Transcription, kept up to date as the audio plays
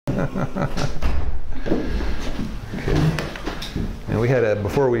Okay. And we had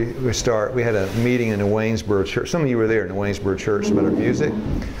before we start, we had a meeting in the Waynesboro church. Some of you were there in the Waynesboro church about our music.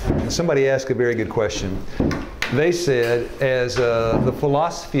 And somebody asked a very good question. They said, as the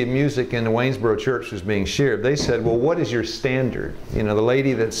philosophy of music in the Waynesboro church was being shared, they said, well, what is your standard? You know, the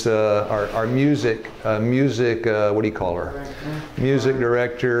lady that's our music, what do you call her? Music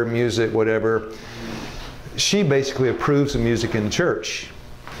director, music whatever. She basically approves of music in the church.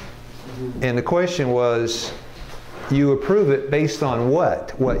 And the question was, you approve it based on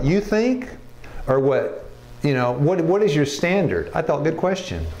what? What you think? Or what, you know, what is your standard? I thought, good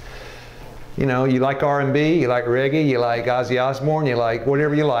question. You know, you like R&B, you like reggae, you like Ozzy Osbourne, you like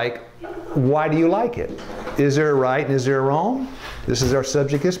whatever you like. Why do you like it? Is there a right and is there a wrong? This is our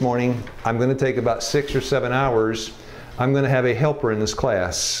subject this morning. I'm going to take about 6 or 7 hours. I'm going to have a helper in this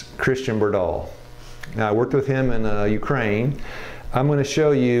class, Christian Burdall. Now, I worked with him in Ukraine. I'm going to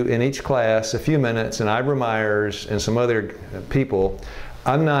show you in each class a few minutes, and Ivor Myers and some other people.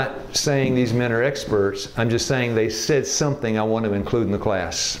 I'm not saying these men are experts. I'm just saying they said something I want to include in the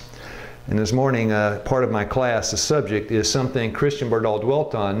class. And this morning, part of my class, the subject is something Christian Burdall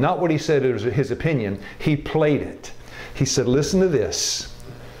dwelt on. Not what he said it was his opinion. He played it. He said, listen to this.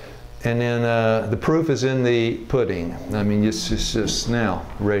 And then the proof is in the pudding. I mean, it's just now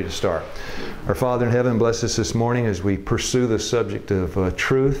ready to start. Our Father in heaven, bless us this morning as we pursue the subject of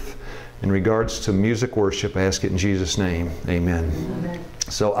truth in regards to music worship. I ask it in Jesus' name. Amen. Amen.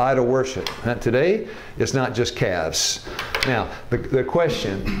 So, idol worship. Today, it's not just calves. Now, the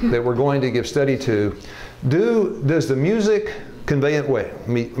question that we're going to give study to, does the music convey it? Wait,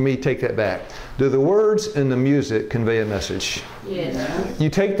 let me take that back. Do the words in the music convey a message? Yes. You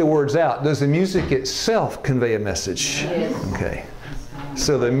take the words out. Does the music itself convey a message? Yes. Okay.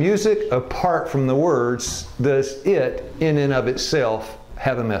 So the music, apart from the words, does it, in and of itself,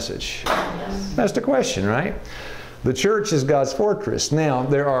 have a message? Yes. That's the question, right? The church is God's fortress. Now,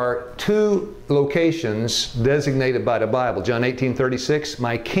 there are 2 locations designated by the Bible. John 18:36,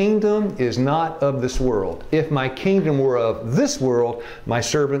 my kingdom is not of this world. If my kingdom were of this world, my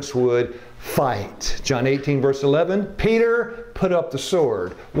servants would fight. John 18 verse 11, Peter, put up the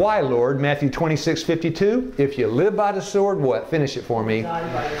sword. Why, Lord? Matthew 26:52, if you live by the sword, what? Finish it for me.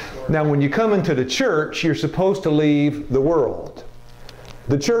 Now, when you come into the church, you're supposed to leave the world.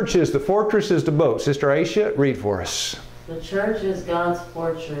 The church is the fortress, is the boat. Sister Aisha, read for us. The church is God's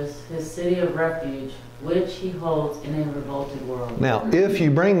fortress, His city of refuge, which He holds in a revolted world. Now, if you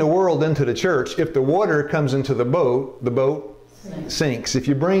bring the world into the church, if the water comes into the boat sinks. If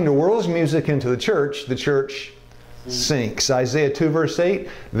you bring the world's music into the church sinks. Isaiah 2 verse 8,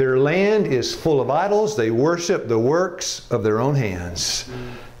 their land is full of idols. They worship the works of their own hands.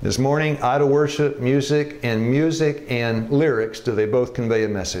 This morning, idol worship, music and lyrics, do they both convey a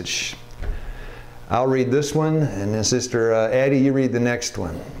message? I'll read this one, and then Sister Addie, you read the next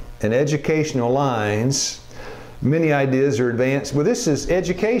one. In educational lines, many ideas are advanced. Well, this is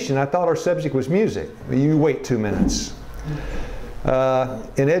education. I thought our subject was music. You wait 2 minutes.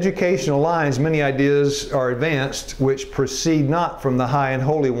 In educational lines, many ideas are advanced which proceed not from the high and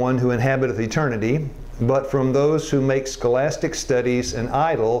holy one who inhabiteth eternity, but from those who make scholastic studies an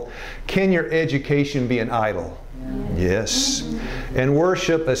idol. Can your education be an idol? Yes. And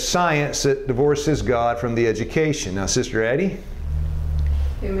worship a science that divorces God from the education. Now, Sister Addie?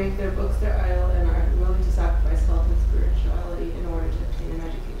 They make their books their idol and are willing to sacrifice health and spirituality in order to obtain an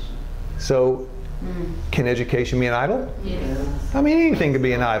education. So, can education be an idol? Yes. I mean, anything could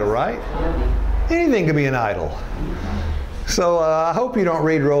be an idol, right? Anything could be an idol. So I hope you don't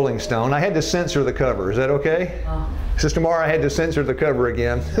read Rolling Stone. I had to censor the cover. Is that okay? Sister Mara, I had to censor the cover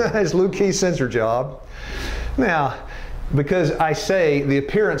again. It's Luke Key's censor job. Now, because I say the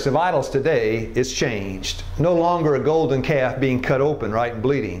appearance of idols today is changed. No longer a golden calf being cut open, right, and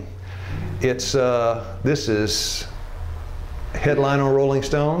bleeding. It's, this is headline on Rolling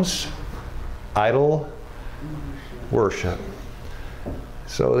Stones, idol worship.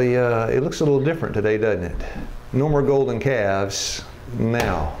 So it looks a little different today, doesn't it? No more golden calves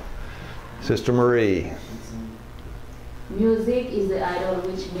now. Sister Marie. Music is the idol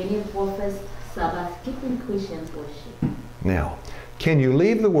which many professed Sabbath-keeping Christians worship. Now, can you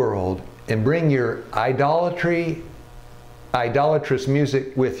leave the world and bring your idolatrous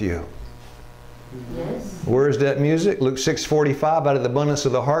music with you? Yes. Where's that music? Luke 6:45, out of the abundance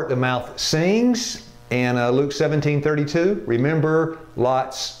of the heart the mouth sings. And Luke 17:32, remember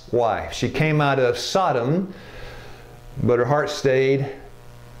Lot's wife. She came out of Sodom, but her heart stayed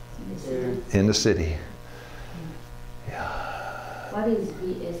in the city. What is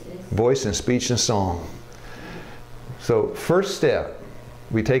VSS? Voice and speech and song. So first step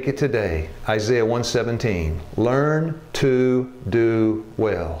We take it today. Isaiah 1:17. Learn to do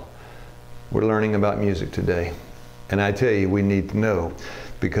well. We're learning about music today. And I tell you, we need to know.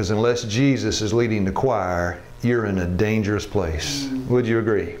 Because unless Jesus is leading the choir, you're in a dangerous place. Would you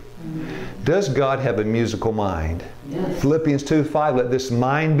agree? Does God have a musical mind? Yes. Philippians 2:5, let this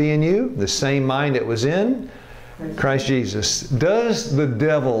mind be in you, the same mind that was in Christ Jesus. Does the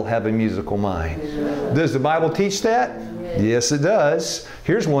devil have a musical mind? Does the Bible teach that? Yes, it does.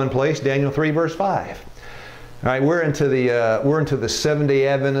 Here's one place, Daniel 3, verse 5. All right, we're into the Seventh-day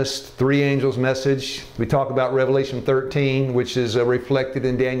Adventist three angels message. We talk about Revelation 13, which is reflected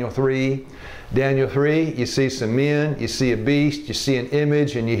in Daniel 3. Daniel 3, you see some men, you see a beast, you see an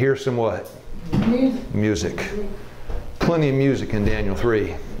image, and you hear some what? Music. Plenty of music in Daniel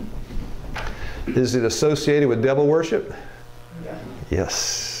 3. Is it associated with devil worship? Yeah.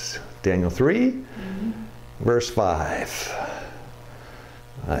 Yes. Daniel 3, verse 5.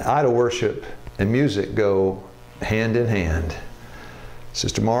 Idol worship and music go hand in hand.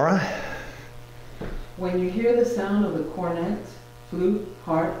 Sister Mara? When you hear the sound of the cornet, flute,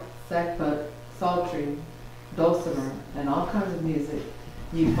 harp, sackbut, psaltery, dulcimer, and all kinds of music,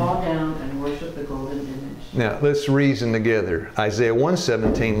 you fall down and worship the golden image. Now, let's reason together. Isaiah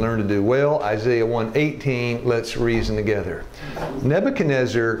 1:17, learn to do well. Isaiah 1:18, let's reason together.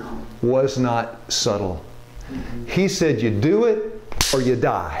 Nebuchadnezzar was not subtle. He said, you do it or you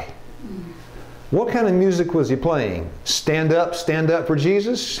die. What kind of music was he playing? Stand up for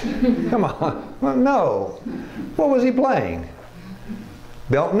Jesus? Come on. Well, no. What was he playing?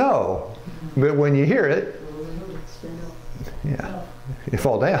 Don't know. But when you hear it, yeah, you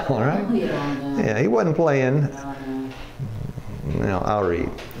fall down, right? Yeah, he wasn't playing. Now, I'll read.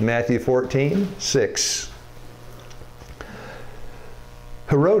 Matthew 14:6.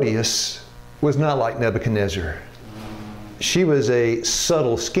 Herodias was not like Nebuchadnezzar. She was a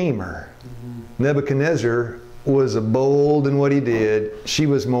subtle schemer. Nebuchadnezzar was bold in what he did. She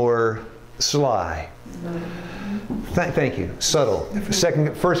was more sly. Thank you. Subtle.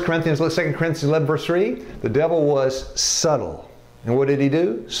 2 Corinthians 11 verse 3, the devil was subtle. And what did he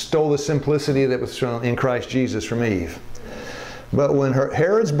do? Stole the simplicity that was in Christ Jesus from Eve. But when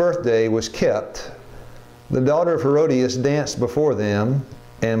Herod's birthday was kept, the daughter of Herodias danced before them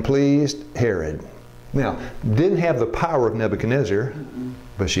and pleased Herod. Now, didn't have the power of Nebuchadnezzar,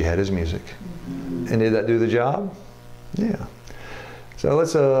 but she had his music. And did that do the job? Yeah. So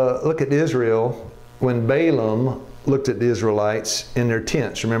let's look at Israel. When Balaam looked at the Israelites in their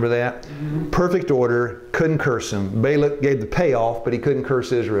tents, remember that? Perfect order, couldn't curse them. Balak gave the payoff, but he couldn't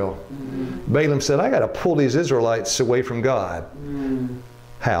curse Israel. Balaam said, I got to pull these Israelites away from God.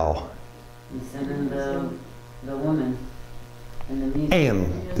 How? He sent in the woman and the music.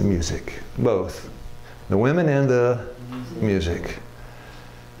 And the music. Both. The women and the music.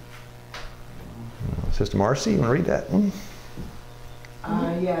 Sister Marcy, you want to read that one?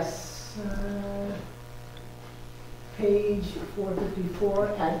 Yes. Page 454.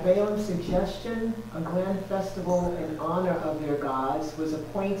 At Balaam's suggestion, a grand festival in honor of their gods was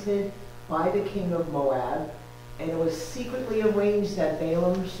appointed by the king of Moab, and it was secretly arranged that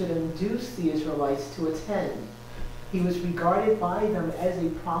Balaam should induce the Israelites to attend. He was regarded by them as a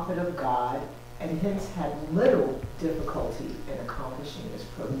prophet of God, and hence had little difficulty in accomplishing his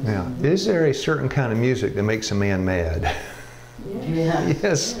purpose. Now, is there a certain kind of music that makes a man mad? Yes.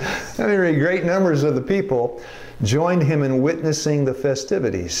 Yes. I mean, great numbers of the people joined him in witnessing the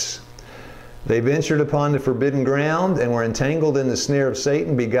festivities. They ventured upon the forbidden ground and were entangled in the snare of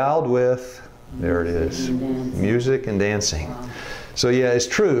Satan, beguiled with, there it is, music and dancing. Wow. So yeah, it's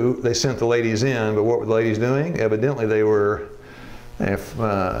true, they sent the ladies in, but what were the ladies doing? Evidently they were,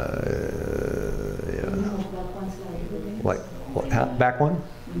 back one?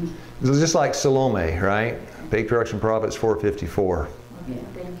 It was just like Salome, right? Patriarchs and Prophets 4:54.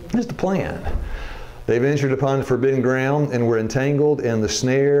 Here's the plan. They ventured upon the forbidden ground and were entangled in the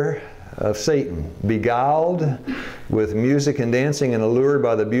snare of Satan, beguiled with music and dancing and allured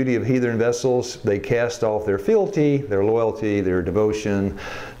by the beauty of heathen vessels. They cast off their fealty, their loyalty, their devotion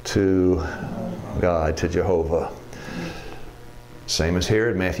to God, to Jehovah. Same as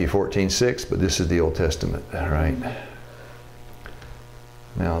Herod, Matthew 14:6, but this is the Old Testament, right?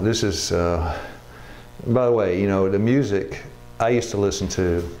 Now this is, by the way, you know, the music I used to listen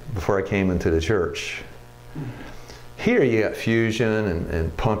to before I came into the church. Here you got fusion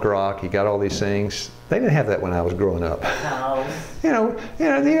and punk rock, you got all these things. They didn't have that when I was growing up. No. You know,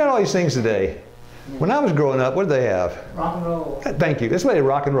 you got all these things today. When I was growing up, what did they have? Rock and roll. Thank you. That's why they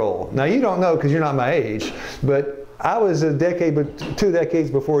rock and roll. Now you don't know because you're not my age, but I was a decade, but 2 decades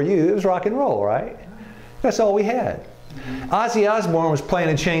before you. It was rock and roll, right? That's all we had. Ozzy Osbourne was playing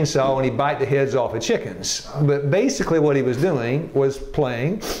a chainsaw and he bite the heads off of chickens. But basically what he was doing was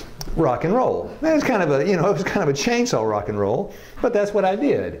playing rock and roll. It was kind of a, it was kind of a chainsaw rock and roll, but that's what I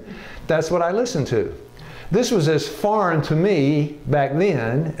did. That's what I listened to. This was as foreign to me back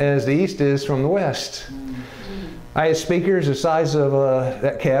then as the East is from the West. I had speakers the size of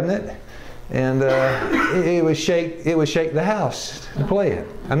that cabinet, and it would shake the house to play it.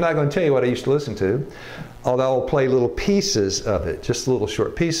 I'm not going to tell you what I used to listen to, although I'll play little pieces of it, just little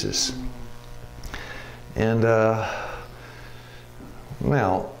short pieces. And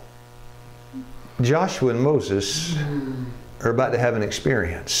now, Joshua and Moses are about to have an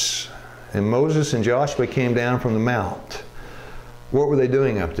experience. And Moses and Joshua came down from the mount. What were they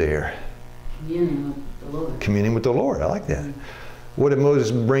doing up there? Communing with the Lord. Communing with the Lord. I like that. What did Moses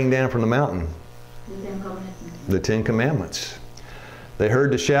bring down from the mountain? The Ten Commandments. They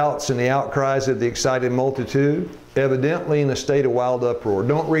heard the shouts and the outcries of the excited multitude, evidently in a state of wild uproar.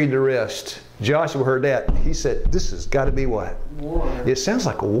 Don't read the rest. Joshua heard that. He said, this has got to be what? War. It sounds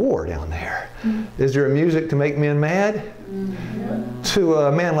like a war down there. Is there a music to make men mad? To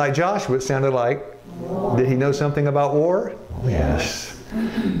a man like Joshua, it sounded like, did he know something about war? Oh, yes.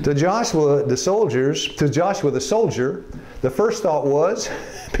 To Joshua the soldier, the first thought was,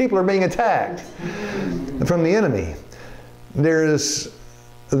 people are being attacked from the enemy. There is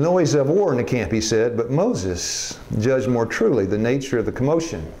the noise of war in the camp, he said, but Moses judged more truly the nature of the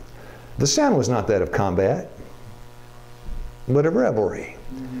commotion. The sound was not that of combat, but of revelry.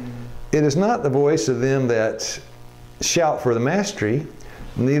 It is not the voice of them that shout for the mastery,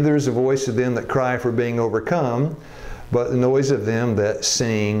 neither is the voice of them that cry for being overcome, but the noise of them that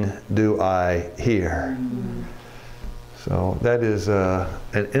sing do I hear. So that is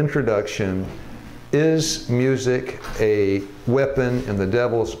an introduction. Is music a weapon in the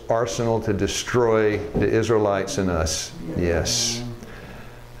devil's arsenal to destroy the Israelites and us? Yes.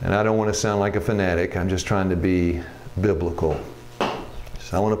 And I don't want to sound like a fanatic. I'm just trying to be biblical.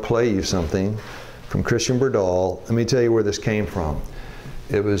 So I want to play you something from Christian Burdall. Let me tell you where this came from.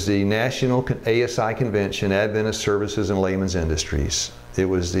 It was the National ASI Convention, Adventist Services and Layman's Industries. It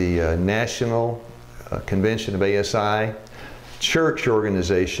was the National Convention of ASI church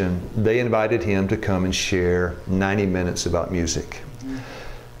organization. They invited him to come and share 90 minutes about music.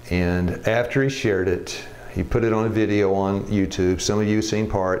 And after he shared it, he put it on a video on YouTube. Some of you have seen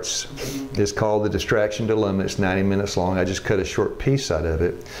parts. It's called The Distraction Dilemma. It's 90 minutes long. I just cut a short piece out of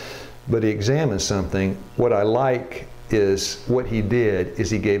it. But he examined something. What I like is what he did is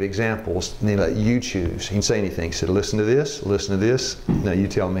he gave examples and he let you choose. He didn't say anything. He said, listen to this, listen to this. Now you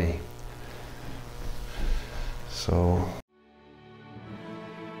tell me. So.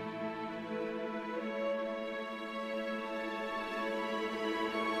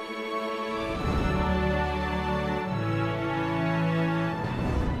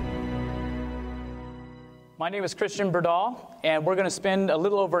 My name is Christian Burdall, and we're going to spend a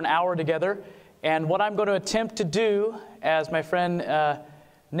little over an hour together. And what I'm going to attempt to do, as my friend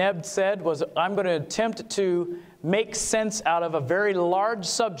Neb said, was I'm going to attempt to make sense out of a very large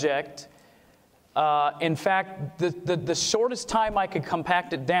subject. In fact, the shortest time I could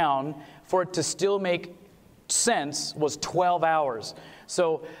compact it down for it to still make sense was 12 hours.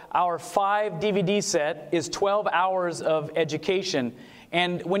 So our 5 DVD set is 12 hours of education.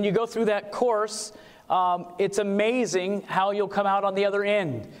 And when you go through that course, it's amazing how you'll come out on the other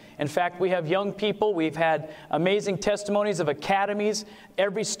end. In fact, we have young people. We've had amazing testimonies of academies,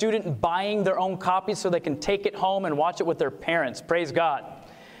 every student buying their own copy so they can take it home and watch it with their parents. Praise God.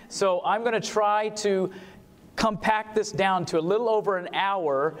 So I'm going to try to compact this down to a little over an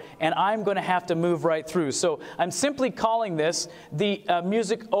hour, and I'm going to have to move right through. So I'm simply calling this the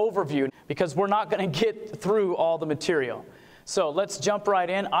music overview because we're not going to get through all the material. So let's jump right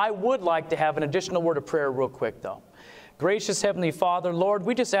in. I would like to have an additional word of prayer real quick, though. Gracious Heavenly Father, Lord,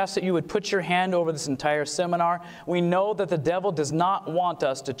 we just ask that you would put your hand over this entire seminar. We know that the devil does not want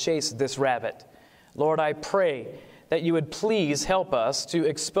us to chase this rabbit. Lord, I pray that you would please help us to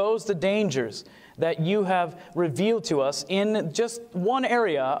expose the dangers that you have revealed to us in just one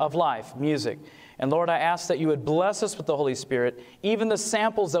area of life, music. And Lord, I ask that you would bless us with the Holy Spirit. Even the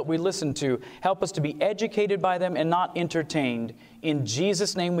samples that we listen to, help us to be educated by them and not entertained. In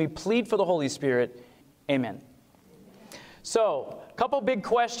Jesus' name we plead for the Holy Spirit. Amen. So, a couple big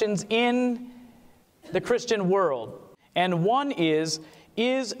questions in the Christian world. And one is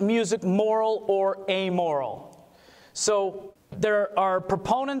music moral or amoral? So, there are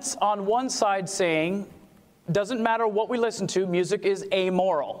proponents on one side saying, doesn't matter what we listen to, music is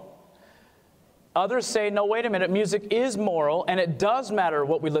amoral. Others say, no, wait a minute, music is moral, and it does matter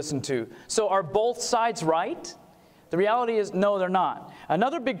what we listen to. So are both sides right? The reality is, no, they're not.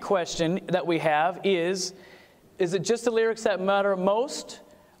 Another big question that we have is it just the lyrics that matter most,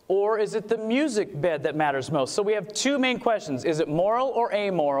 or is it the music bed that matters most? So we have two main questions. Is it moral or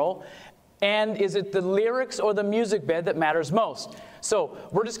amoral? And is it the lyrics or the music bed that matters most? So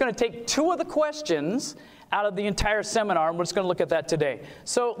we're just going to take two of the questions out of the entire seminar, and we're just going to look at that today.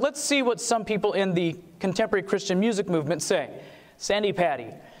 So let's see what some people in the contemporary Christian music movement say. Sandy Patty.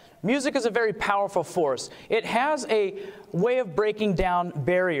 Music is a very powerful force. It has a way of breaking down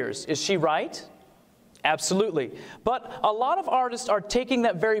barriers. Is she right? Absolutely. But a lot of artists are taking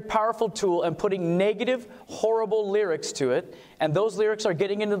that very powerful tool and putting negative, horrible lyrics to it, and those lyrics are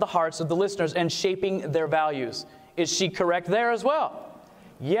getting into the hearts of the listeners and shaping their values. Is she correct there as well?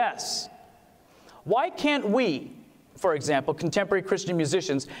 Yes. Why can't we, for example, contemporary Christian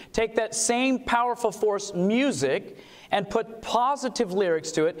musicians, take that same powerful force, music, and put positive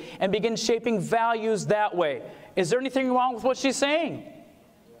lyrics to it and begin shaping values that way? Is there anything wrong with what she's saying?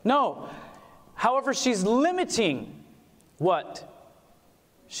 No. However, she's limiting what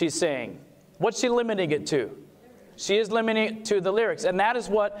she's saying. What's she limiting it to? She is limiting it to the lyrics. And that is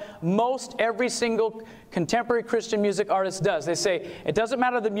what most every single contemporary Christian music artist does. They say, it doesn't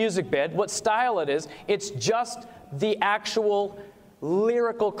matter the music bed, what style it is, it's just the actual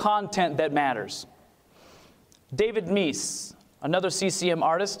lyrical content that matters. David Meese, another CCM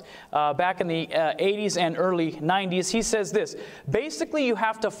artist, back in the 80s and early 90s, he says this: basically, you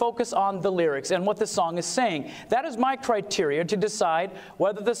have to focus on the lyrics and what the song is saying. That is my criteria to decide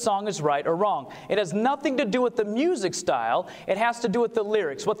whether the song is right or wrong. It has nothing to do with the music style. It has to do with the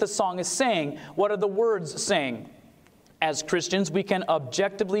lyrics, what the song is saying, what are the words saying. As Christians, we can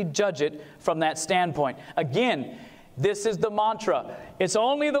objectively judge it from that standpoint. Again, this is the mantra. It's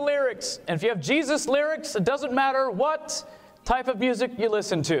only the lyrics. And if you have Jesus lyrics, it doesn't matter what type of music you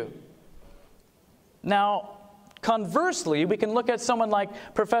listen to. Now, conversely, we can look at someone like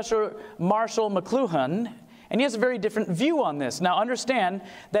Professor Marshall McLuhan, and he has a very different view on this. Now, understand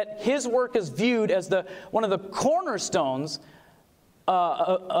that his work is viewed as one of the cornerstones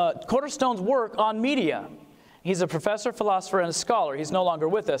work on media. He's a professor, philosopher, and a scholar. He's no longer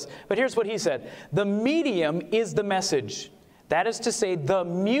with us. But here's what he said: the medium is the message. That is to say, the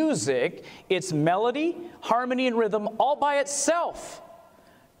music, its melody, harmony, and rhythm, all by itself,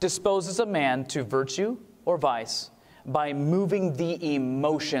 disposes a man to virtue or vice by moving the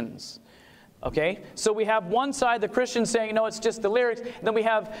emotions. Okay? So we have one side, the Christians saying, no, it's just the lyrics. Then we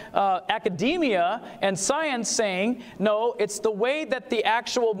have academia and science saying, no, it's the way that the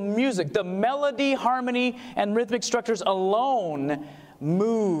actual music, the melody, harmony, and rhythmic structures alone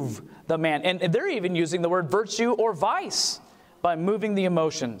move the man. And they're even using the word virtue or vice by moving the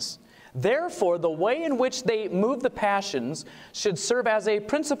emotions. Therefore, the way in which they move the passions should serve as a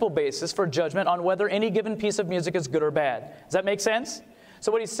principal basis for judgment on whether any given piece of music is good or bad. Does that make sense?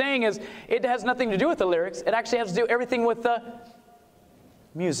 So what he's saying is, it has nothing to do with the lyrics. It actually has to do everything with the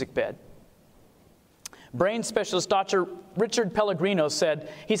music bed. Brain specialist Dr. Richard Pellegrino said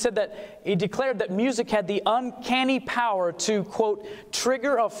that he declared that music had the uncanny power to, quote,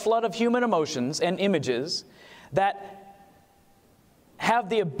 trigger a flood of human emotions and images that have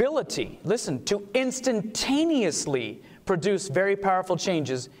the ability, listen, to instantaneously produce very powerful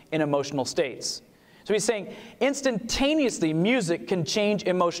changes in emotional states. So he's saying instantaneously music can change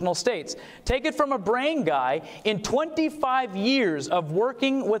emotional states. Take it from a brain guy. In 25 years of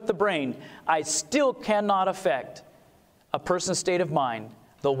working with the brain, I still cannot affect a person's state of mind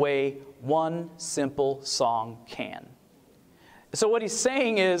the way one simple song can. So what he's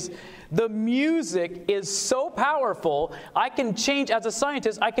saying is, the music is so powerful, I can change, as a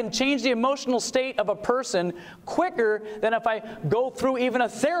scientist, I can change the emotional state of a person quicker than if I go through even a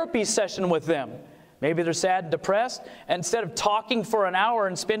therapy session with them. Maybe they're sad and depressed, and instead of talking for an hour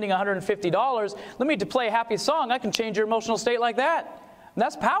and spending $150, let me play a happy song. I can change your emotional state like that. And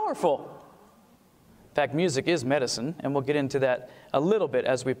that's powerful. In fact, music is medicine, and we'll get into that a little bit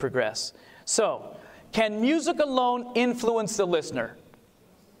as we progress. So, can music alone influence the listener?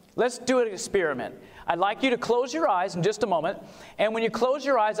 Let's do an experiment. I'd like you to close your eyes in just a moment. And when you close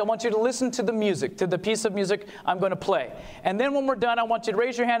your eyes, I want you to listen to the music, to the piece of music I'm going to play. And then when we're done, I want you to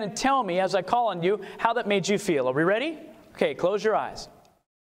raise your hand and tell me, as I call on you, how that made you feel. Are we ready? Okay, close your eyes.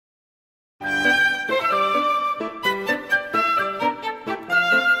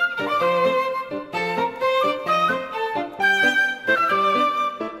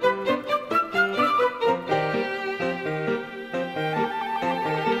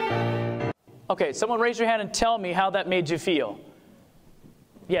 Okay, someone raise your hand and tell me how that made you feel.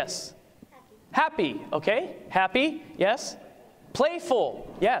 Yes. Happy. Okay. Happy. Yes.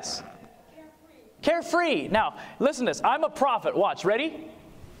 Playful. Yes. Carefree. Now, listen to this. I'm a prophet. Watch. Ready?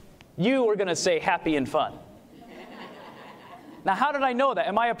 You are going to say happy and fun. Now, how did I know that?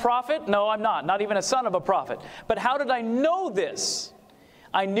 Am I a prophet? No, I'm not. Not even a son of a prophet. But how did I know this?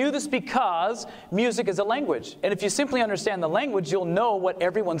 I knew this because music is a language. And if you simply understand the language, you'll know what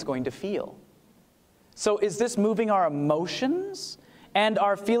everyone's going to feel. So is this moving our emotions and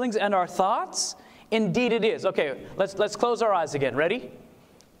our feelings and our thoughts? Indeed it is. Okay, let's close our eyes again. Ready? Here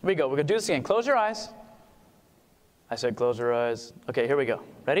we go. We're going to do this again. Close your eyes. I said close your eyes. Okay, here we go.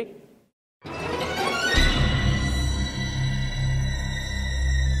 Ready?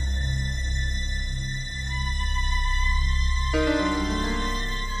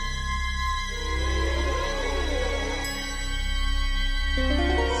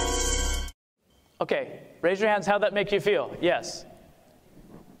 Okay, raise your hands. How'd that make you feel? Yes.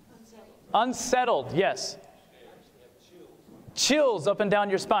 Unsettled. Yes. Chills up and down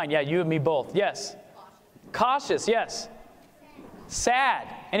your spine. Yeah, you and me both. Yes. Cautious. Yes. Sad.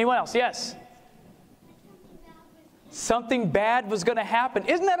 Anyone else? Yes. Something bad was going to happen.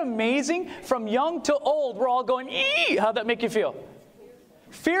 Isn't that amazing? From young to old, we're all going, ee! How'd that make you feel?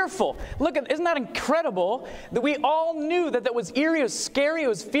 Fearful. Look at, isn't that incredible that we all knew that that was eerie, it was scary, it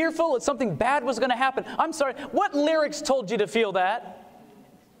was fearful, that something bad was going to happen. I'm sorry, what lyrics told you to feel that?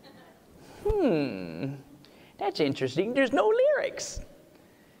 That's interesting. There's no lyrics.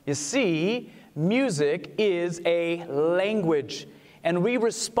 You see, music is a language, and we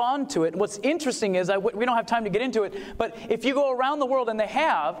respond to it. What's interesting is, we don't have time to get into it, but if you go around the world, and they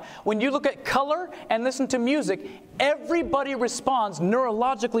have, when you look at color and listen to music, everybody responds,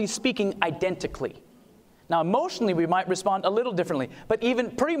 neurologically speaking, identically. Now, emotionally, we might respond a little differently, but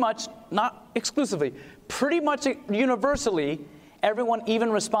even pretty much, not exclusively, pretty much universally, everyone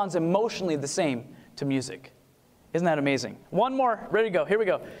even responds emotionally the same to music. Isn't that amazing? One more. Ready to go. Here we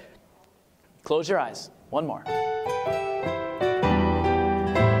go. Close your eyes. One more.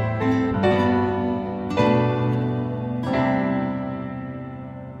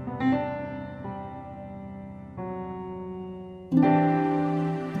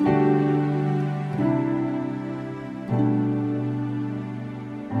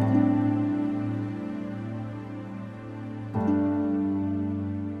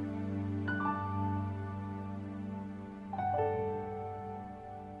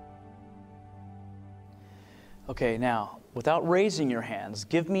 Okay, now, without raising your hands,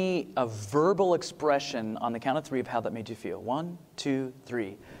 give me a verbal expression on the count of 3 of how that made you feel. 1, 2,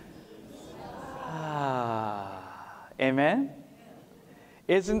 3. Amen?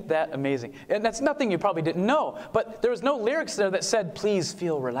 Isn't that amazing? And that's nothing you probably didn't know, but there was no lyrics there that said, please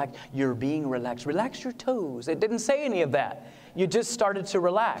feel relaxed. You're being relaxed. Relax your toes. It didn't say any of that. You just started to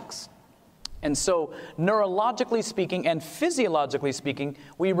relax. And so, neurologically speaking and physiologically speaking,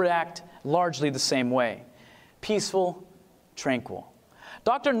 we react largely the same way. Peaceful, tranquil.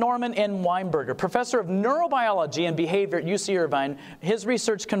 Dr. Norman N. Weinberger, professor of neurobiology and behavior at UC Irvine, his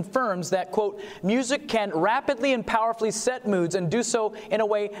research confirms that, quote, music can rapidly and powerfully set moods and do so in a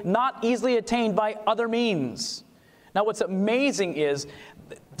way not easily attained by other means. Now, what's amazing is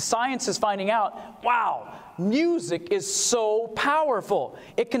science is finding out, wow, music is so powerful.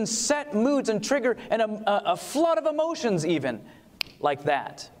 It can set moods and trigger a flood of emotions even like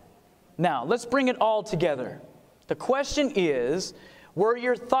that. Now, let's bring it all together. The question is, were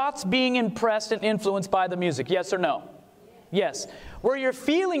your thoughts being impressed and influenced by the music? Yes or no? Yes. Were your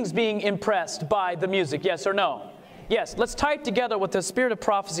feelings being impressed by the music? Yes or no? Yes. Let's tie it together with the Spirit of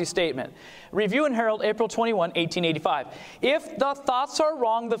Prophecy statement. Review and Herald, April 21, 1885. If the thoughts are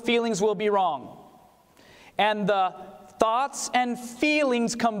wrong, the feelings will be wrong. And the thoughts and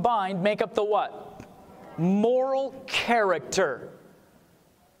feelings combined make up the what? Moral character.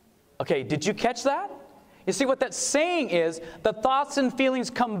 Okay, did you catch that? You see, what that's saying is the thoughts and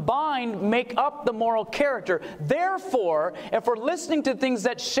feelings combined make up the moral character. Therefore, if we're listening to things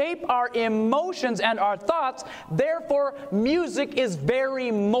that shape our emotions and our thoughts, therefore, music is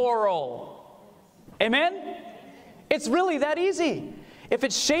very moral. Amen? It's really that easy. If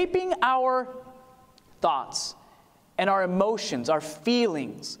it's shaping our thoughts and our emotions, our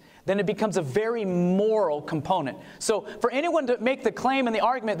feelings, then it becomes a very moral component. So for anyone to make the claim and the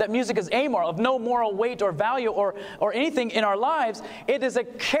argument that music is amoral, of no moral weight or value or anything in our lives, it is a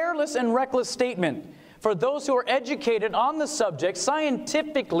careless and reckless statement. For those who are educated on the subject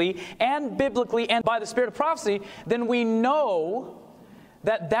scientifically and biblically and by the Spirit of prophecy, then we know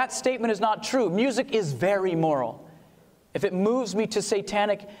that that statement is not true. Music is very moral. If it moves me to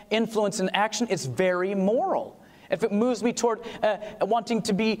satanic influence and action, it's very moral. If it moves me toward wanting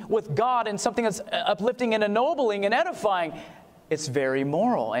to be with God and something that's uplifting and ennobling and edifying, it's very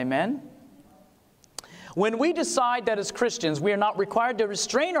moral. Amen? When we decide that as Christians we are not required to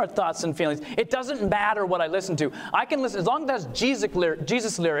restrain our thoughts and feelings, it doesn't matter what I listen to. I can listen, as long as that's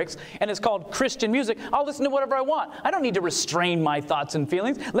Jesus lyrics and it's called Christian music, I'll listen to whatever I want. I don't need to restrain my thoughts and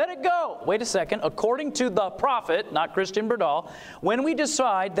feelings. Let it go. Wait a second. According to the prophet, not Christian Berdal, when we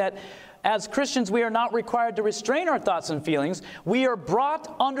decide that as Christians we are not required to restrain our thoughts and feelings, we are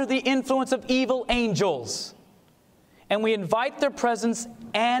brought under the influence of evil angels. And we invite their presence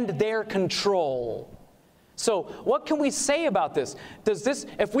and their control. So what can we say about this?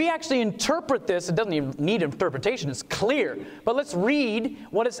 If we actually interpret this, it doesn't even need interpretation, it's clear. But let's read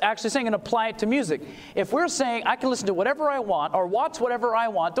what it's actually saying and apply it to music. If we're saying I can listen to whatever I want or watch whatever I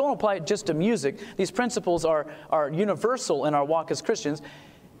want, don't apply it just to music. These principles are universal in our walk as Christians.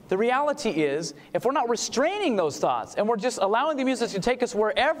 The reality is, if we're not restraining those thoughts and we're just allowing the music to take us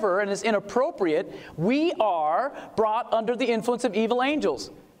wherever and is inappropriate, we are brought under the influence of evil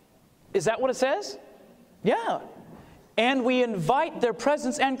angels. Is that what it says? Yeah. And we invite their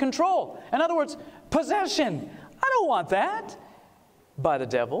presence and control. In other words, possession. I don't want that. By the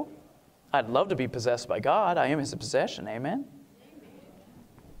devil. I'd love to be possessed by God. I am His possession. Amen?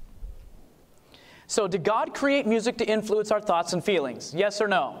 So did God create music to influence our thoughts and feelings? Yes or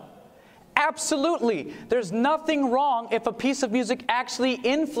no? Absolutely. There's nothing wrong if a piece of music actually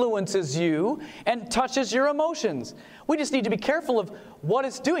influences you and touches your emotions. We just need to be careful of what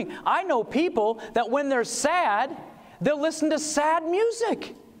it's doing. I know people that when they're sad, they'll listen to sad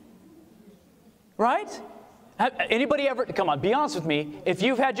music. Right? Anybody ever, come on, be honest with me. If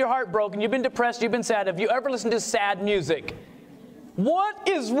you've had your heart broken, you've been depressed, you've been sad, have you ever listened to sad music? What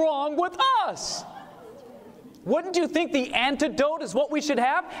is wrong with us? Wouldn't you think the antidote is what we should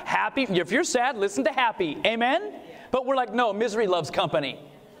have? Happy. If you're sad, listen to happy. Amen? But we're like, no, misery loves company.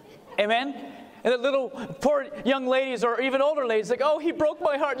 Amen? And the little poor young ladies or even older ladies like, oh, he broke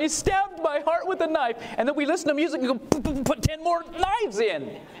my heart and he stabbed my heart with a knife. And then we listen to music and go, put 10 more knives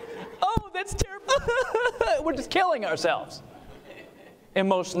in. Oh, that's terrible. We're just killing ourselves.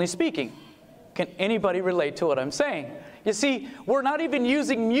 Emotionally speaking. Can anybody relate to what I'm saying? You see, we're not even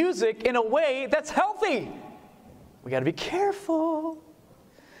using music in a way that's healthy. We got to be careful.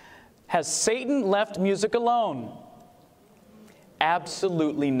 Has Satan left music alone?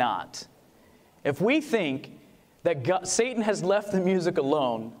 Absolutely not. If we think that Satan has left the music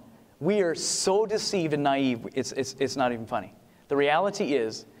alone, we are so deceived and naive, it's not even funny. The reality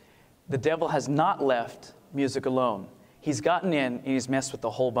is, the devil has not left music alone. He's gotten in and he's messed with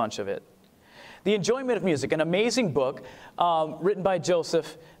a whole bunch of it. The Enjoyment of Music, an amazing book written by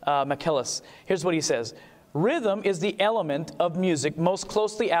Joseph McKellis. Here's what he says. Rhythm is the element of music most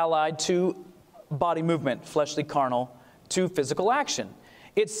closely allied to body movement, fleshly, carnal, to physical action.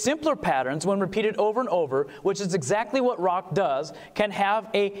 Its simpler patterns, when repeated over and over, which is exactly what rock does, can have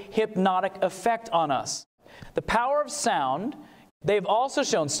a hypnotic effect on us. The power of sound. They've also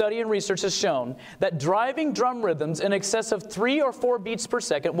shown, study and research has shown, that driving drum rhythms in excess of 3 or 4 beats per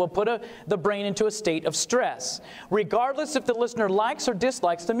second will put the brain into a state of stress, regardless if the listener likes or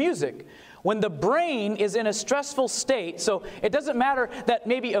dislikes the music. When the brain is in a stressful state, so it doesn't matter that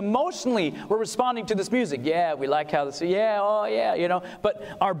maybe emotionally we're responding to this music. Yeah, we like how this, yeah, oh yeah, you know. But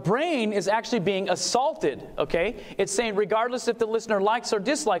our brain is actually being assaulted, okay? It's saying regardless if the listener likes or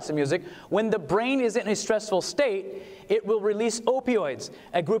dislikes the music, when the brain is in a stressful state, it will release opioids,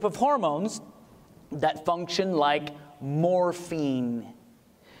 a group of hormones that function like morphine,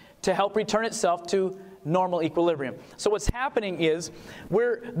 to help return itself to normal equilibrium. So what's happening is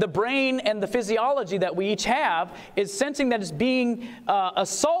the brain and the physiology that we each have is sensing that it's being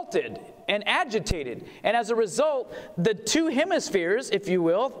assaulted and agitated. And as a result, the two hemispheres, if you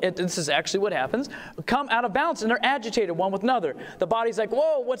will, this is actually what happens, come out of balance and they're agitated one with another. The body's like,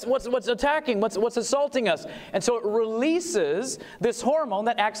 whoa, what's attacking? What's assaulting us? And so it releases this hormone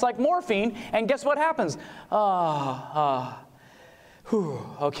that acts like morphine, and guess what happens?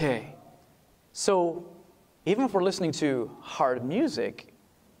 Okay. So even if we're listening to hard music,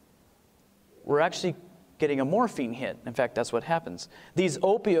 we're actually getting a morphine hit. In fact, that's what happens. These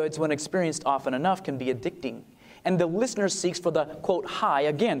opioids, when experienced often enough, can be addicting. And the listener seeks for the, quote, high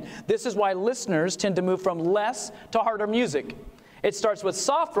again. This is why listeners tend to move from less to harder music. It starts with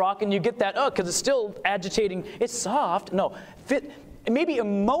soft rock, and you get that, because it's still agitating. It's soft. No, maybe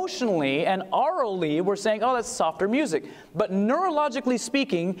emotionally and orally, we're saying, oh, that's softer music. But neurologically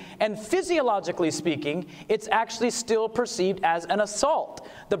speaking and physiologically speaking, it's actually still perceived as an assault.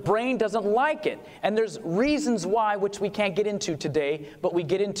 The brain doesn't like it. And there's reasons why, which we can't get into today, but we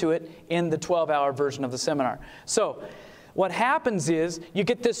get into it in the 12-hour version of the seminar. So what happens is you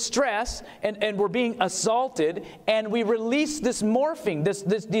get this stress and we're being assaulted and we release this morphine,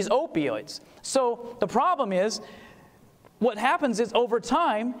 these opioids. So the problem is, what happens is over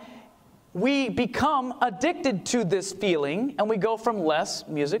time, we become addicted to this feeling and we go from less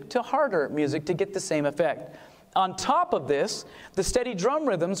music to harder music to get the same effect. On top of this, the steady drum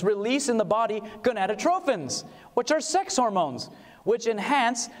rhythms release in the body gonadotropins, which are sex hormones, which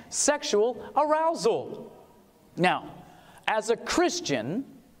enhance sexual arousal. Now, as a Christian,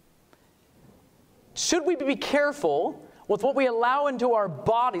 should we be careful with what we allow into our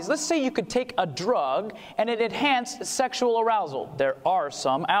bodies? Let's say you could take a drug and it enhanced sexual arousal. There are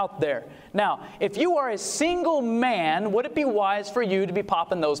some out there. Now, if you are a single man, would it be wise for you to be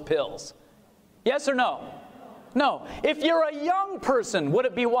popping those pills? Yes or no? No. If you're a young person, would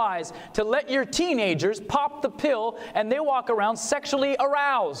it be wise to let your teenagers pop the pill and they walk around sexually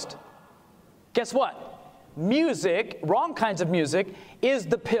aroused? Guess what? Music, wrong kinds of music, is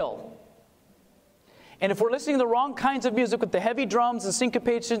the pill. And if we're listening to the wrong kinds of music with the heavy drums and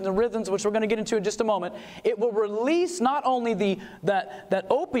syncopations and rhythms, which we're going to get into in just a moment, it will release not only that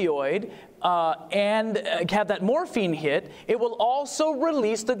opioid and have that morphine hit, it will also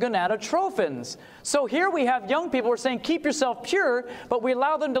release the gonadotropins. So here we have young people who are saying, keep yourself pure, but we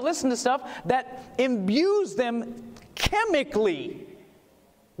allow them to listen to stuff that imbues them chemically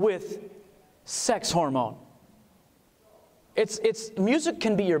with sex hormone. Music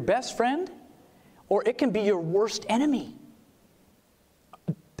can be your best friend, or it can be your worst enemy.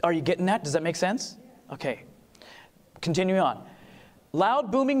 Are you getting that? Does that make sense? Okay. Continuing on. Loud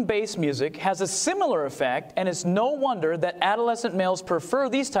booming bass music has a similar effect, and it's no wonder that adolescent males prefer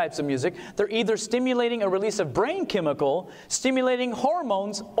these types of music. They're either stimulating a release of brain chemical, stimulating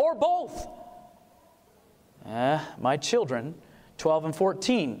hormones, or both. My children, 12 and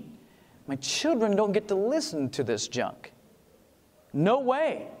 14, my children don't get to listen to this junk. No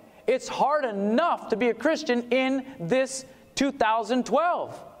way. It's hard enough to be a Christian in this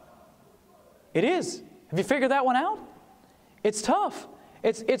 2012. It is. Have you figured that one out? It's tough.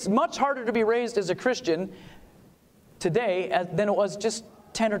 It's much harder to be raised as a Christian today than it was just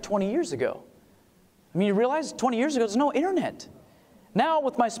 10 or 20 years ago. I mean, you realize 20 years ago, there's no internet. Now,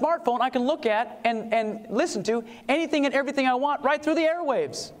 with my smartphone, I can look at and listen to anything and everything I want right through the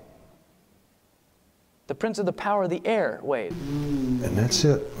airwaves. The prince of the power of the air wave. And that's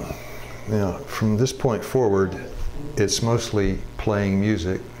it. Now, from this point forward, it's mostly playing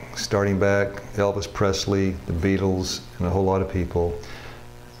music, starting back Elvis Presley, the Beatles, and a whole lot of people.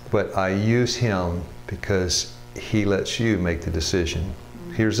 But I use him because he lets you make the decision.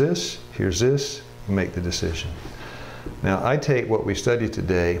 Here's this, make the decision. Now, I take what we studied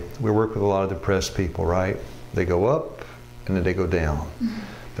today. We work with a lot of depressed people, right? They go up and then they go down.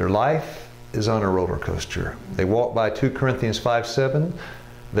 Their life is on a roller coaster. They walk by 2 Corinthians 5:7.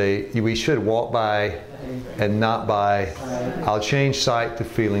 We should walk by and not by. I'll change sight to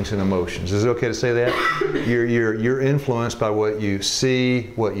feelings and emotions. Is it okay to say that? You're influenced by what you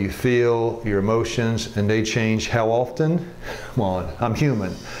see, what you feel, your emotions, and they change how often? Come on, I'm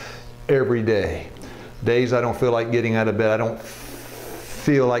human. Every day. Days I don't feel like getting out of bed. I don't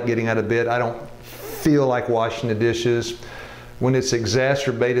feel like getting out of bed. I don't feel like washing the dishes. When it's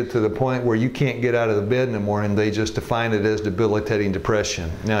exacerbated to the point where you can't get out of the bed in the morning, they just define it as debilitating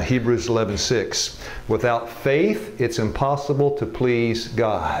depression. Now, Hebrews 11:6, without faith, it's impossible to please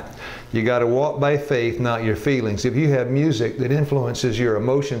God. You got to walk by faith, not your feelings. If you have music that influences your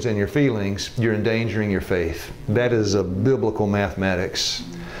emotions and your feelings, you're endangering your faith. That is a biblical mathematics.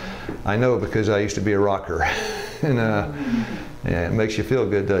 I know because I used to be a rocker. And yeah, it makes you feel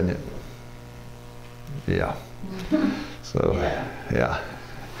good, doesn't it? Yeah. So, yeah.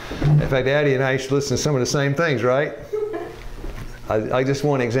 In fact, Addie and I used to listen to some of the same things, right? I just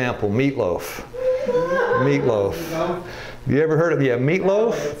one example, Meatloaf. Meatloaf. You ever heard of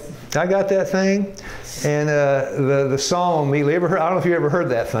Meatloaf? I got that thing. And the song Meatloaf, I don't know if you ever heard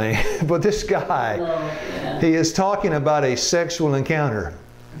that thing, but this guy, he is talking about a sexual encounter.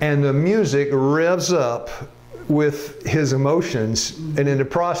 And the music revs up with his emotions, and in the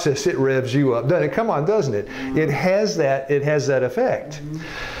process it revs you up. Doesn't it? Come on, doesn't it? It has that effect.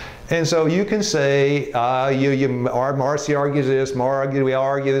 And so you can say, Marcy argues this, we all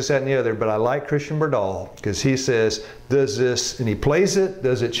argue this, that, and the other, but I like Christian Berdahl because he says, does this, and he plays it,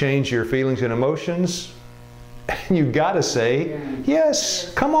 does it change your feelings and emotions? And you got to say,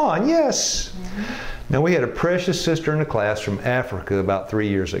 yes, come on, yes. Now, we had a precious sister in the class from Africa about 3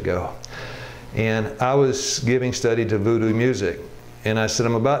 years ago. And I was giving study to voodoo music. And I said,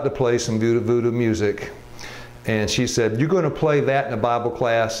 I'm about to play some voodoo music. And she said, "You're going to play that in a Bible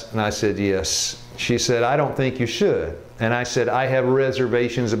class?" And I said, "Yes." She said, "I don't think you should." And I said, "I have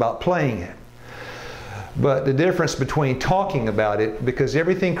reservations about playing it." But the difference between talking about it, because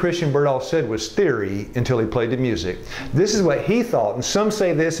everything Christian Birdall said was theory until he played the music. This is what he thought. And some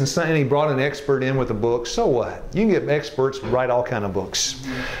say this, and he brought an expert in with a book. So what? You can get experts to write all kind of books.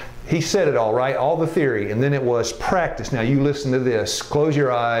 He said it all, right? All the theory. And then it was practice. Now you listen to this. Close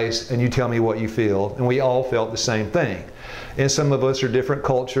your eyes and you tell me what you feel. And we all felt the same thing. And some of us are different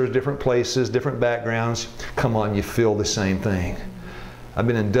cultures, different places, different backgrounds. Come on, you feel the same thing. I've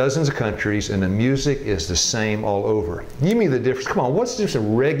been in dozens of countries, and the music is the same all over. Give me the difference. Come on, what's the difference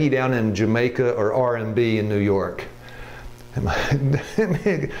of reggae down in Jamaica or R&B in New York? Now,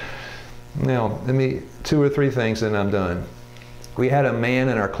 let me, 2 or 3 things, and I'm done. We had a man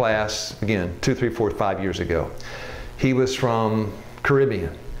in our class, again, 2, 3, 4, 5 years ago. He was from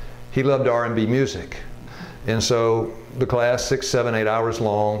Caribbean. He loved R&B music. And so the class, 6, 7, 8 hours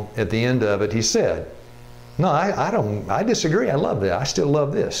long, at the end of it, he said, "No, I disagree. I love that. I still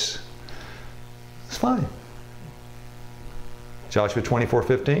love this." It's fine. Joshua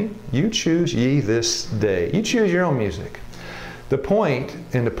 24:15, "You choose ye this day." You choose your own music. The point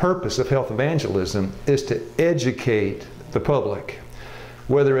and the purpose of health evangelism is to educate the public.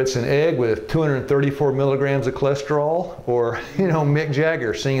 Whether it's an egg with 234 milligrams of cholesterol, or, you know, Mick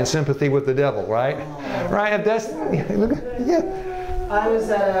Jagger singing "Sympathy with the Devil," right? Right? If that's, yeah. I was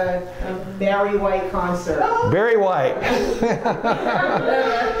at a Barry White concert. Barry White.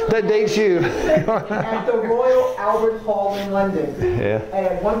 That dates you. At the Royal Albert Hall in London. Yeah. And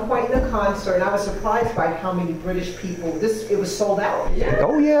at one point in the concert, and I was surprised by how many British people, it was sold out.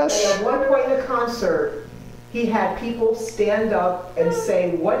 Oh, yes. And at one point in the concert, he had people stand up and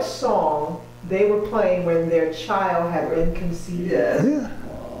say what song they were playing when their child had been conceived. Yeah.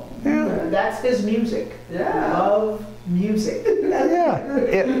 Yeah. That's his music. Yeah. Love music. Yeah.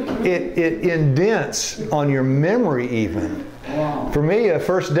 It indents on your memory even. Wow. For me, a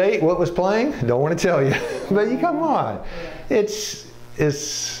first date, what was playing? Don't want to tell you. But you come on. That's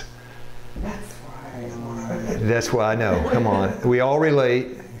why I know. Come on. We all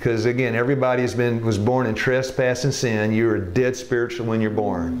relate. Because again, everybody was born in trespass and sin. You're dead spiritual when you're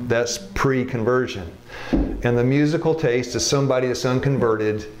born. That's pre-conversion. And the musical taste of somebody that's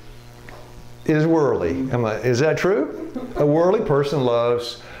unconverted is worldly. Is that true? A worldly person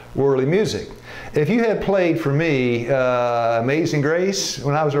loves worldly music. If you had played for me Amazing Grace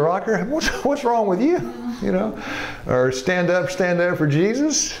when I was a rocker, what's wrong with you? You know, or stand up for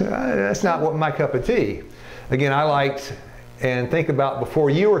Jesus? That's not what my cup of tea. Again, I liked. And think about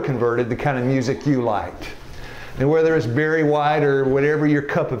before you were converted, the kind of music you liked. And whether it's Barry White or whatever your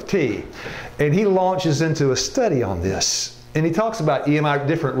cup of tea. And he launches into a study on this. And he talks about EMI,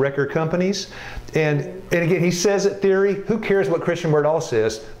 different record companies. And again, he says it theory. Who cares what Christian Birdall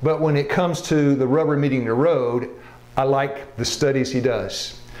says? But when it comes to the rubber meeting the road, I like the studies he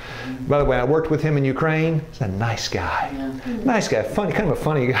does. By the way, I worked with him in Ukraine. He's a nice guy. Yeah. Nice guy, funny, kind of a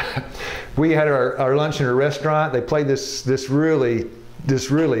funny guy. We had our lunch in a restaurant. They played this real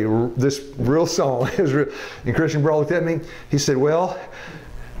song. And Christian Birdall looked at me. He said,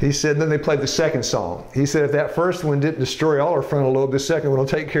 then they played the second song. He said, if that first one didn't destroy all our frontal lobe, the second one will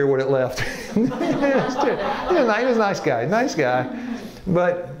take care of what it left. He was a nice guy.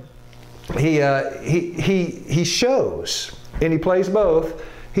 But he shows, and he plays both.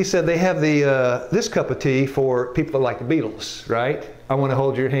 He said they have this cup of tea for people that like the Beatles, right? I Want to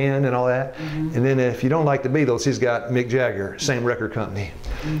Hold Your Hand and all that. Mm-hmm. And then if you don't like the Beatles, he's got Mick Jagger, same record company.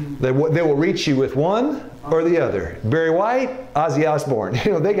 Mm-hmm. They will reach you with one or the other. Barry White, Ozzy Osbourne.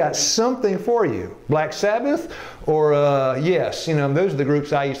 You know, they got something for you. Black Sabbath or Yes. You know, those are the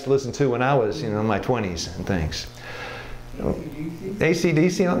groups I used to listen to when I was, in my 20s and things.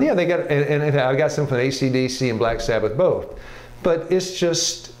 AC/DC, yeah, they got, and I got some from AC/DC and Black Sabbath both. But it's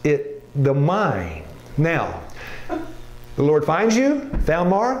just the mind. Now, the Lord finds you,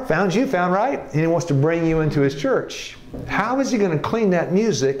 found Mark, found you, found right, and He wants to bring you into His church. How is He going to clean that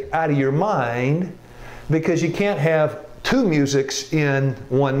music out of your mind? Because you can't have two musics in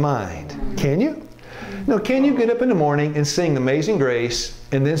one mind. Can you? No, can you get up in the morning and sing Amazing Grace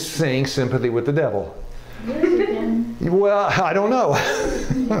and then sing Sympathy with the Devil? Yes, you can. Well, I don't know.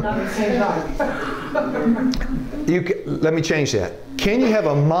 Not at the same time. Let me change that. Can you have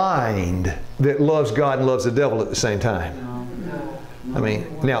a mind that loves God and loves the devil at the same time? No. I mean,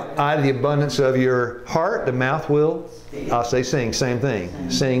 now, out of the abundance of your heart, the mouth will, I'll say sing, same thing.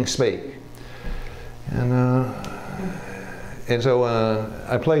 Sing, speak. And so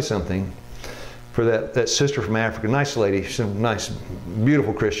I played something for that sister from Africa, nice lady, some nice,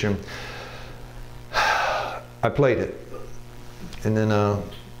 beautiful Christian. I played it. And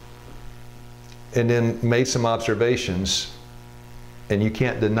then made some observations, and you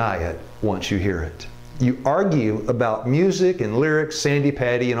can't deny it once you hear it. You argue about music and lyrics, Sandy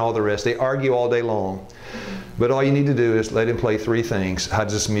Patty and all the rest. They argue all day long. But all you need to do is let him play three things. How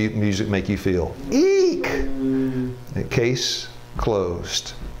does this music make you feel? Eek! Case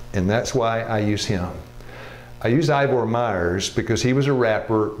closed. And that's why I use him. I use Ivor Myers because he was a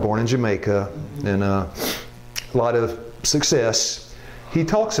rapper born in Jamaica and a lot of success. He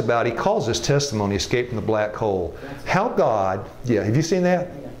talks about, he calls his testimony Escape from the Black Hole. How God, yeah, have you seen that?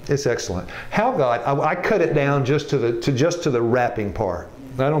 It's excellent. How God, I cut it down just to the rapping part.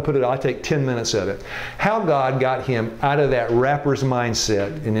 I don't put it, I take 10 minutes of it. How God got him out of that rapper's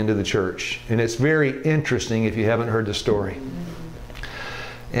mindset and into the church. And it's very interesting if you haven't heard the story.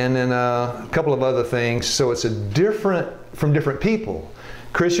 And then a couple of other things. So it's from different people.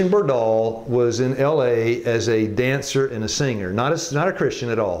 Christian Bordall was in LA as a dancer and a singer, not a Christian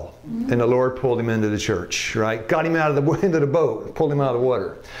at all. And the Lord pulled him into the church, right? Got him out of into the boat, pulled him out of the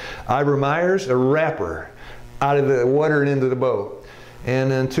water. Ivor Myers, a rapper, out of the water and into the boat.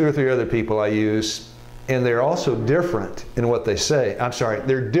 And then 2 or 3 other people I use, and they're also different in what they say. I'm sorry,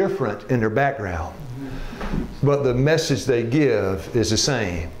 they're different in their background. But the message they give is the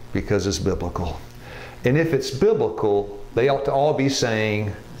same because it's biblical. And if it's biblical, they ought to all be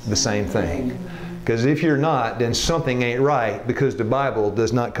saying the same thing. Because if you're not, then something ain't right, because the Bible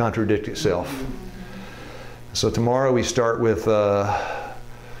does not contradict itself. So tomorrow we start with,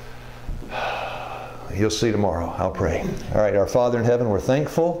 you'll see tomorrow. I'll pray. All right, our Father in heaven, we're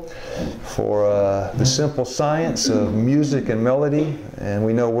thankful for the simple science of music and melody. And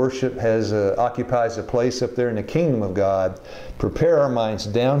we know worship occupies a place up there in the kingdom of God. Prepare our minds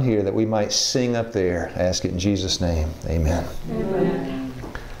down here that we might sing up there. I ask it in Jesus' name. Amen. Amen.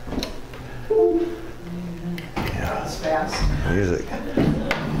 Yeah. That's fast. Music.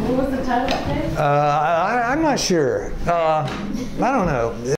 What was the title of that? I'm not sure. I don't know.